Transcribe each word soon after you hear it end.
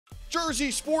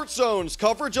Jersey Sports Zone's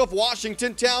coverage of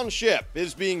Washington Township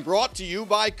is being brought to you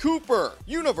by Cooper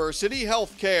University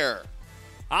Healthcare.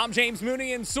 I'm James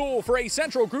Mooney in Sewell for a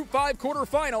Central Group 5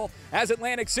 quarterfinal as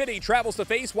Atlantic City travels to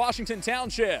face Washington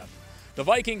Township. The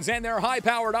Vikings and their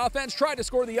high-powered offense try to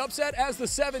score the upset as the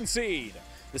 7 seed.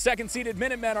 The second-seeded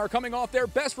Minutemen are coming off their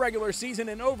best regular season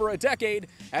in over a decade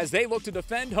as they look to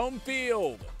defend home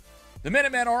field. The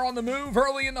Minutemen are on the move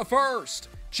early in the first.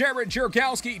 Jared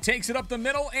Jerkowski takes it up the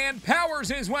middle and powers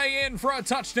his way in for a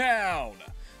touchdown.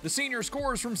 The senior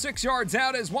scores from 6 yards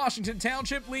out as Washington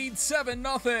Township leads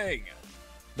 7-0.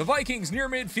 The Vikings near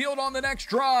midfield on the next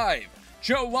drive.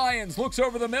 Joe Lyons looks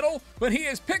over the middle, but he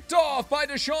is picked off by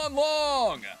Deshaun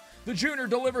Long. The junior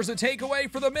delivers a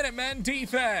takeaway for the Minutemen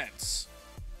defense.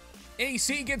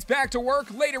 AC gets back to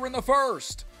work later in the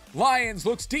first. Lyons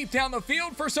looks deep down the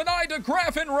field for Sinai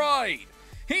DeGraffenright.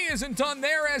 He isn't done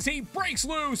there as he breaks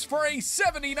loose for a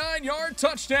 79-yard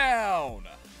touchdown.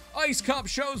 Ice Cup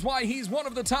shows why he's one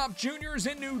of the top juniors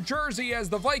in New Jersey as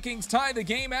the Vikings tie the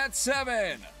game at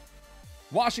 7.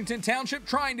 Washington Township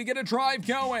trying to get a drive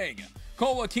going.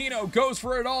 Cole Aquino goes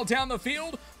for it all down the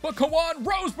field, but Kawan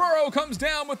Roseborough comes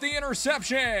down with the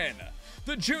interception.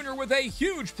 The junior with a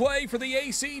huge play for the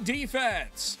AC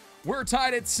defense. We're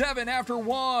tied at 7 after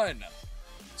 1.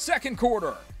 Second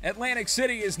quarter, Atlantic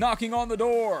City is knocking on the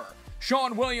door.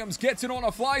 Sean Williams gets it on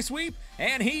a fly sweep,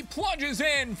 and he plunges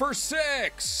in for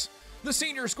 6. The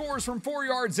senior scores from 4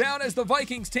 yards out as the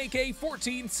Vikings take a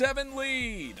 14-7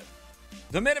 lead.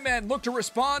 The Minutemen look to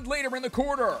respond later in the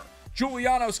quarter.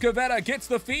 Giuliano Scavetta gets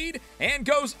the feed and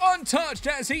goes untouched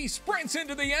as he sprints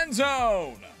into the end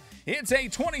zone. It's a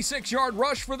 26-yard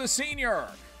rush for the senior.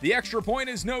 The extra point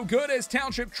is no good as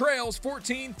Township trails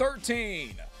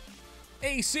 14-13.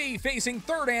 AC facing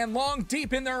third and long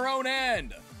deep in their own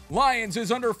end. Lyons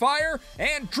is under fire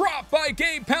and dropped by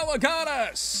Gabe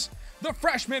Palaganas. The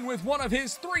freshman with one of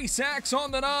his 3 sacks on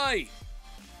the night.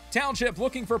 Township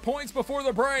looking for points before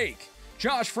the break.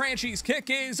 Josh Franchi's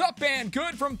kick is up and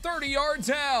good from 30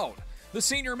 yards out. The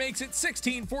senior makes it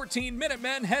 16-14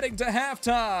 Minutemen heading to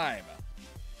halftime.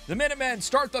 The Minutemen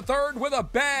start the third with a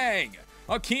bang.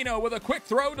 Aquino with a quick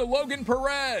throw to Logan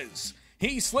Perez.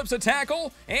 He slips a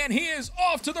tackle, and he is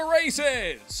off to the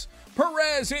races.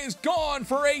 Perez is gone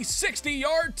for a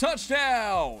 60-yard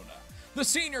touchdown. The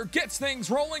senior gets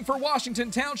things rolling for Washington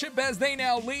Township as they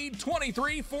now lead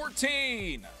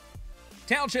 23-14.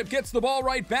 Township gets the ball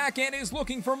right back and is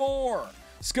looking for more.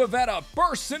 Scavetta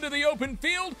bursts into the open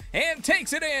field and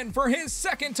takes it in for his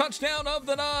second touchdown of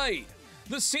the night.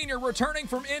 The senior returning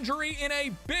from injury in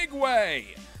a big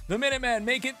way. The Minutemen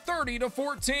make it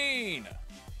 30-14.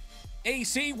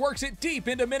 AC works it deep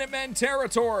into Minutemen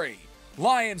territory.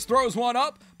 Lyons throws one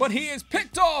up, but he is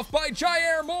picked off by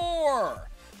Jair Moore.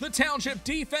 The Township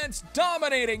defense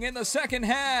dominating in the second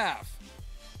half.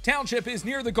 Township is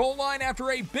near the goal line after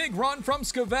a big run from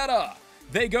Scavetta.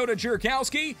 They go to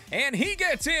Jerkowski, and he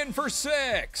gets in for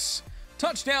 6.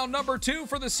 Touchdown number 2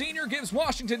 for the senior gives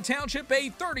Washington Township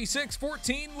a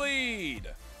 36-14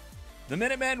 lead. The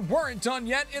Minutemen weren't done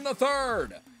yet in the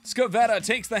third. Scavetta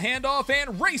takes the handoff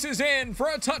and races in for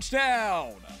a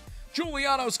touchdown.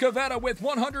 Giuliano Scavetta with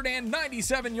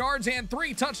 197 yards and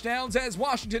 3 touchdowns as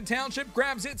Washington Township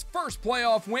grabs its first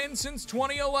playoff win since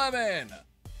 2011.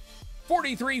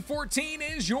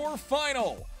 43-14 is your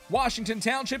final. Washington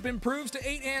Township improves to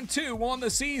 8-2 on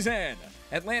the season.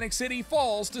 Atlantic City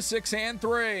falls to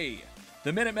 6-3.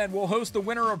 The Minutemen will host the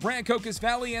winner of Rancocas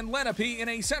Valley and Lenape in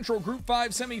a Central Group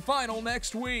 5 semifinal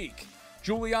next week.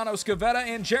 Giuliano Scavetta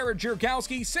and Jared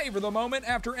Jerkowski savor the moment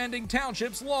after ending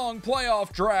Township's long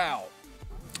playoff drought.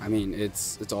 I mean,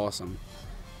 it's awesome.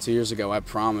 2 years ago, I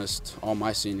promised all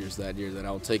my seniors that year that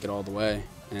I would take it all the way,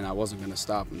 and I wasn't going to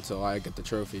stop until I get the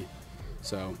trophy.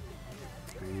 So,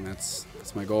 I mean, that's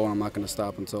my goal, and I'm not going to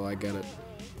stop until I get it.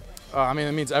 I mean,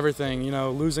 it means everything. You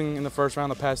know, losing in the first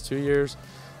round the past 2 years,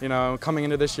 you know, coming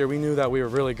into this year, we knew that we were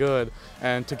really good.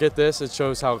 And to get this, it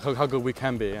shows how good we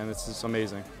can be, and it's just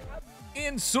amazing.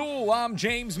 In Sewell, I'm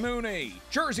James Mooney,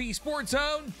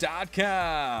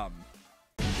 JerseySportsZone.com.